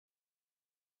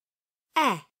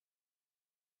E,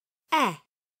 E.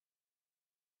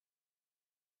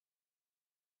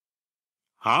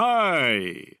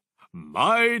 Hi,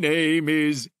 my name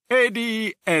is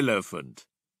Eddie Elephant.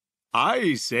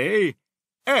 I say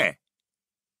E.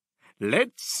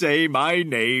 Let's say my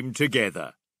name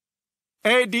together.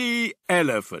 Eddie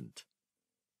Elephant.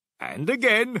 And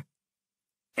again,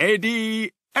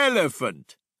 Eddie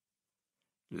Elephant.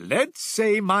 Let's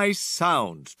say my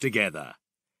sound together.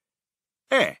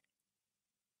 E.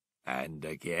 And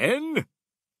again,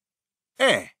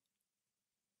 E.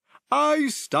 I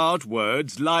start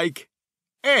words like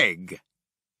egg,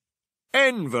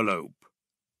 envelope,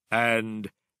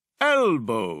 and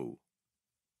elbow.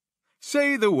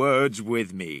 Say the words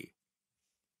with me.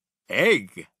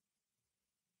 Egg,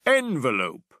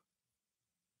 envelope,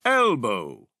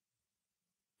 elbow.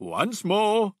 Once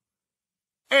more.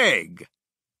 Egg,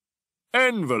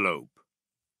 envelope,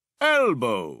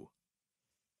 elbow.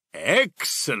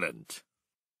 Excellent.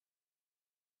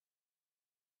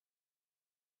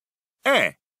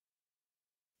 E.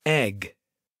 Egg,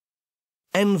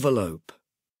 envelope,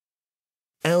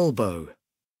 elbow.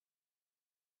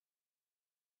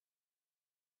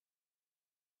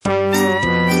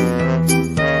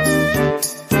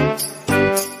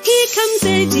 Here comes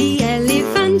Eddie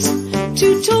Elephant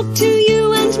to talk to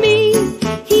you and me.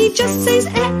 He just says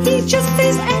eh, he just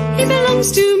says eh, he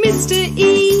belongs to Mr.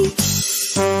 E.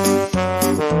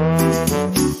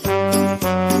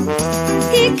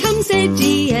 Here comes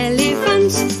Eddie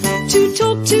Elephant to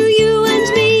talk to you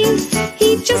and me.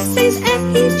 He just says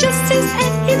eh, he just says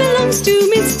eh, he belongs to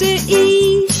Mr.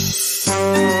 E.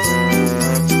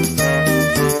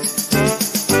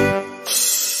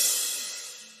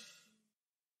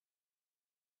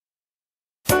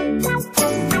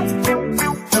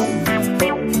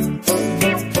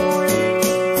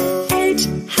 Ed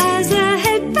has a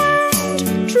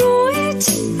headband, draw it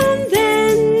and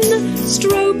then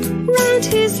stroke round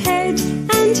his head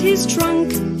and his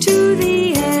trunk to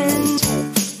the end.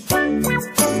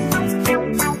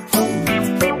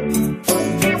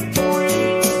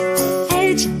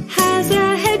 Ed has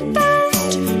a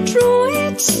headband, draw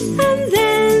it and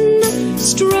then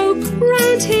stroke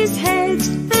round his head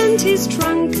and his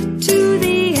trunk to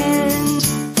the end.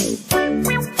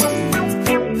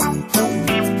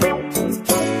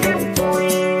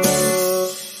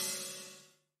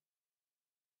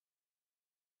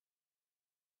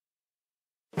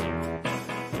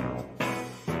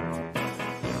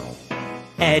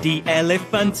 Eddie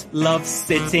Elephant loves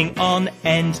sitting on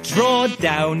end. Draw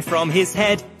down from his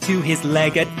head to his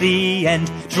leg at the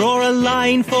end. Draw a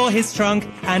line for his trunk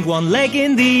and one leg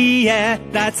in the air.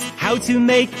 That's how to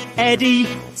make Eddie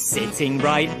sitting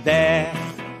right there.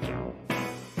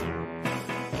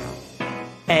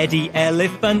 Eddie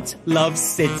Elephant loves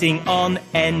sitting on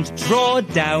end. Draw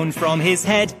down from his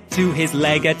head to his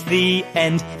leg at the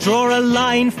end. Draw a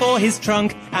line for his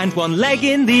trunk and one leg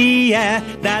in the air.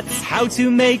 That's how to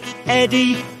make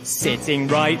Eddie sitting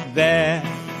right there.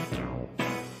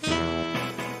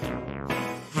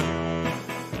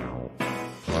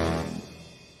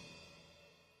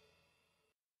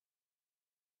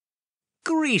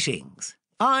 Greetings.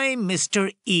 I'm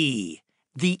Mr. E,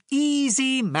 the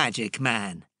Easy Magic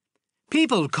Man.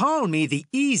 People call me the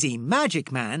Easy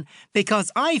Magic Man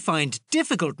because I find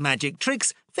difficult magic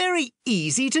tricks very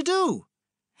easy to do.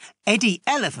 Eddie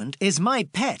Elephant is my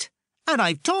pet, and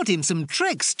I've taught him some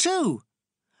tricks too.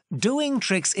 Doing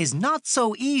tricks is not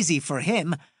so easy for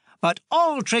him, but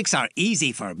all tricks are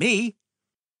easy for me.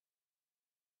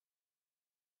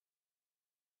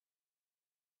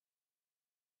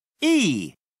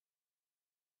 E.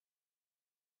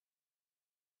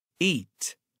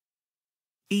 Eat,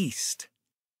 east,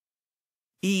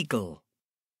 eagle.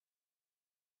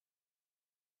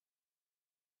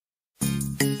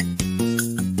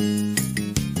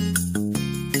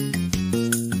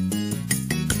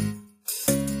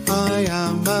 I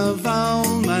am a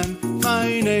vowel man,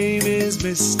 my name is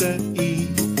Mr. E.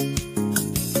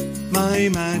 My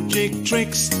magic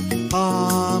tricks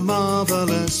are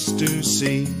marvelous to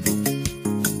see.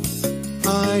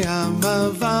 I am a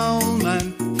vowel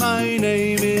man, my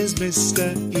name is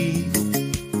Mr. E.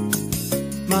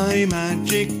 My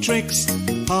magic tricks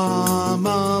are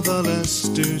marvelous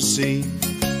to see.